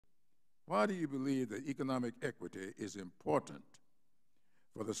Why do you believe that economic equity is important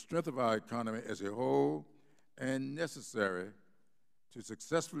for the strength of our economy as a whole and necessary to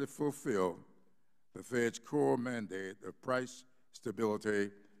successfully fulfill the Fed's core mandate of price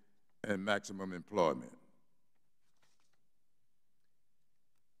stability and maximum employment?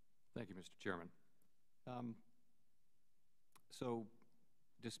 Thank you, Mr. Chairman. So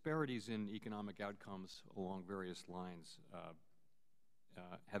disparities in economic outcomes along various lines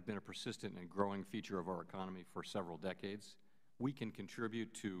have been a persistent and growing feature of our economy for several decades. We can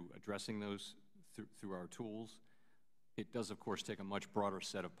contribute to addressing those through our tools. It does, of course, take a much broader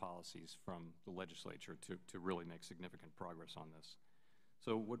set of policies from the legislature to really make significant progress on this.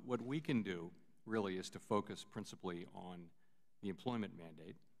 So what we can do really is to focus principally on the employment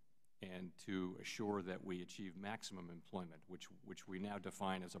mandate and to assure that we achieve maximum employment, which we now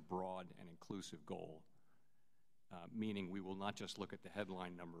define as a broad and inclusive goal, meaning we will not just look at the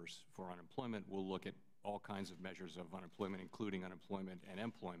headline numbers for unemployment, we'll look at all kinds of measures of unemployment, including unemployment and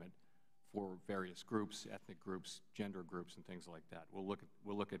employment for various groups, ethnic groups, gender groups, and things like that. We'll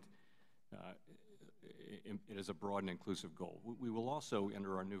look at it as a broad and inclusive goal. We will also,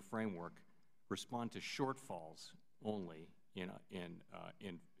 under our new framework, respond to shortfalls only in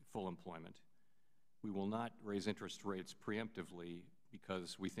full employment. We will not raise interest rates preemptively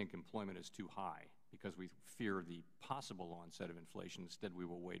because we think employment is too high, because we fear the possible onset of inflation. Instead, we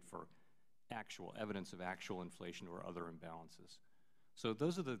will wait for actual evidence of actual inflation or other imbalances. So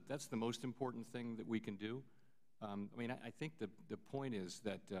that's the most important thing that we can do. I mean, I think the point is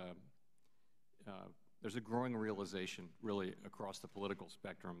that there's a growing realization really across the political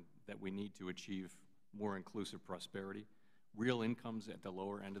spectrum that we need to achieve more inclusive prosperity. Real incomes at the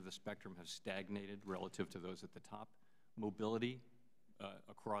lower end of the spectrum have stagnated relative to those at the top. Mobility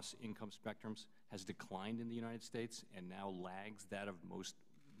across income spectrums has declined in the United States and now lags that of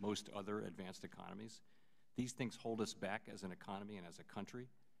most other advanced economies. These things hold us back as an economy and as a country,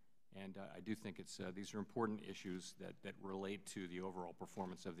 and I do think these are important issues that relate to the overall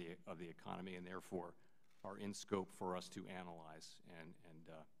performance of the economy, and therefore are in scope for us to analyze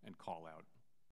and call out.